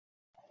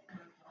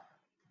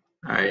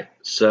All right,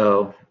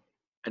 so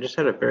I just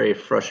had a very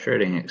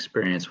frustrating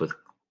experience with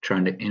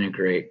trying to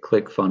integrate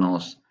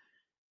ClickFunnels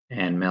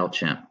and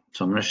MailChimp.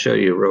 So I'm going to show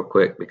you real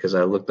quick because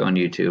I looked on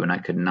YouTube and I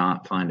could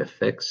not find a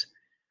fix.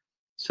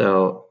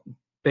 So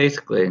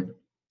basically,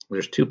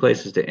 there's two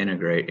places to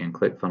integrate in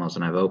ClickFunnels,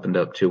 and I've opened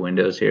up two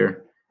windows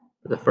here.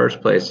 The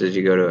first place is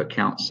you go to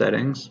Account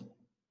Settings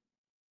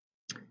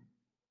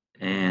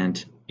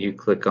and you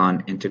click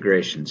on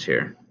Integrations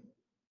here.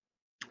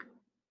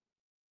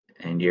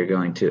 And you're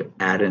going to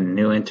add a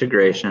new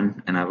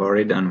integration, and I've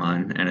already done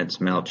mine, and it's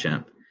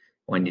MailChimp.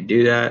 When you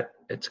do that,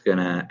 it's going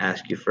to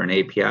ask you for an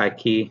API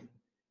key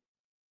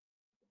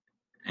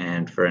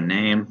and for a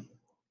name,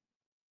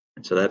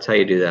 and so that's how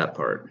you do that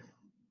part.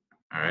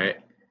 All right.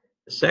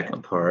 The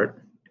second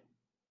part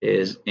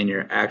is in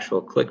your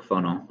actual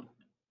ClickFunnel,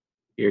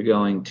 you're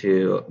going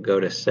to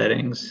go to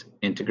Settings,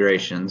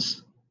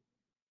 Integrations,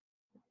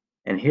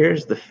 and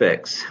here's the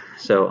fix.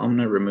 So I'm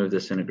going to remove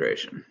this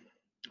integration.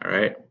 All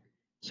right.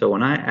 So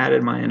when I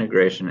added my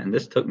integration, and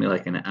this took me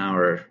like an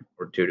hour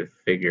or two to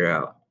figure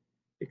out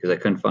because I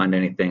couldn't find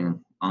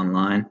anything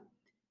online.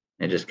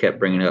 It just kept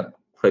bringing up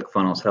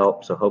ClickFunnels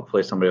help. So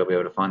hopefully somebody will be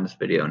able to find this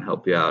video and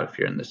help you out if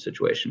you're in this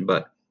situation.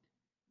 But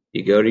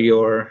you go to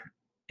your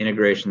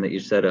integration that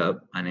you set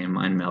up. I named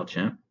mine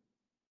MailChimp.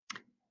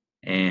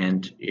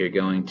 And you're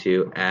going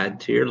to add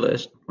to your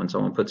list. When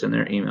someone puts in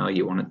their email,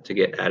 you want it to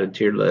get added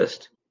to your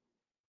list.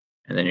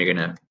 And then you're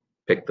going to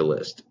pick the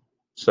list.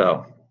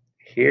 So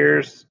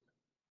here's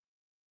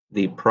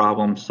the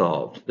problem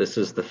solved. This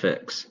is the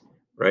fix.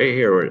 Right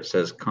here where it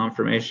says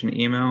confirmation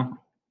email,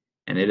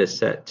 and it is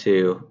set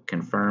to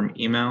confirm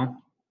email.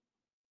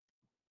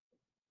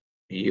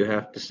 You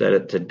have to set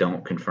it to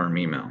don't confirm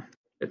email.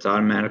 It's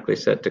automatically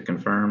set to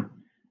confirm.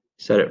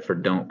 Set it for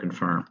don't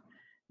confirm.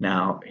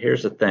 Now,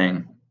 here's the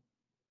thing.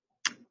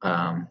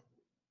 I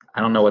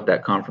don't know what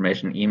that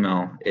confirmation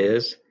email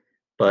is,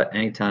 but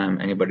anytime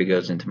anybody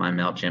goes into my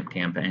MailChimp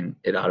campaign,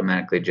 it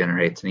automatically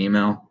generates an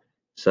email.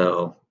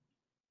 So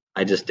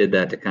I just did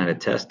that to kind of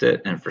test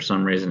it, and for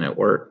some reason it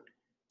worked.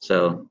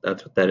 So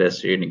that's what that is.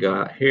 So you're going to go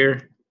out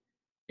here,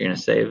 you're going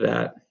to save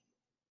that,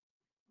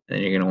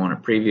 then you're going to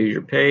want to preview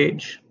your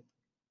page,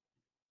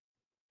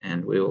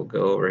 and we will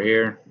go over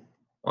here,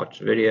 watch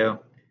the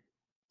video.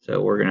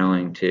 So we're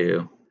going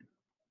to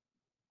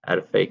add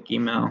a fake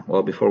email.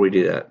 Well, before we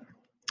do that,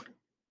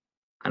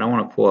 I don't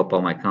want to pull up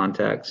all my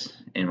contacts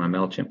in my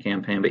MailChimp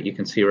campaign, but you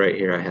can see right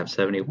here I have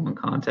 71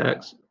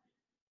 contacts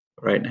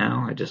right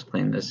now. I just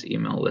cleaned this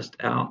email list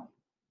out.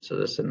 So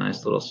this is a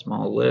nice little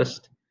small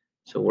list.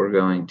 So we're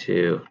going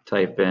to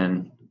type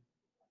in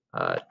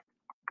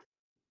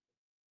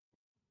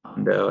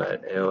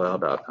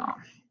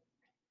hondo@aol.com.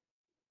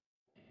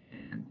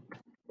 And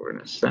we're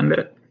going to send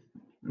it.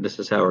 This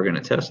is how we're going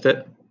to test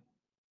it.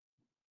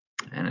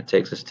 And it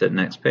takes us to the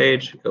next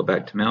page. Go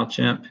back to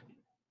MailChimp.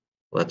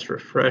 Let's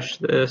refresh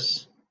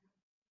this.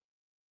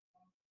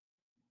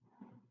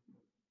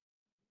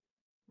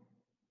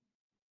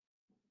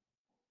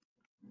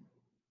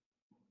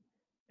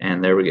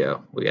 And there we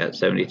go. We got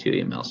 72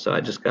 emails. So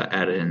I just got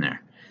added in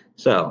there.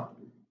 So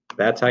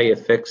that's how you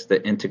fix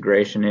the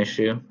integration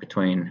issue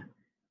between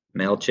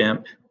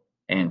MailChimp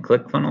and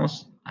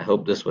ClickFunnels. I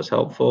hope this was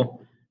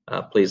helpful.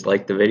 Please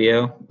like the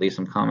video. Leave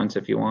some comments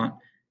if you want.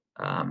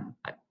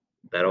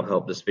 That'll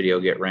help this video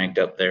get ranked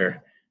up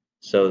there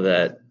so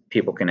that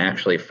people can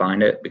actually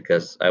find it,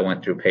 because I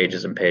went through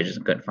pages and pages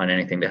and couldn't find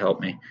anything to help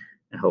me.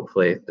 And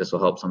hopefully this will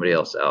help somebody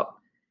else out.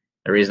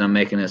 The reason I'm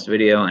making this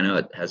video, I know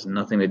it has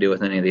nothing to do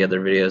with any of the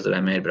other videos that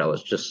I made, but I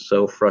was just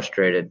so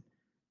frustrated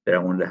that I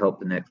wanted to help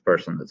the next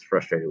person that's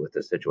frustrated with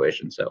this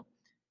situation. So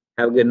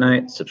have a good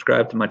night,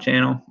 subscribe to my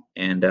channel,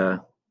 and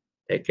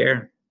take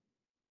care.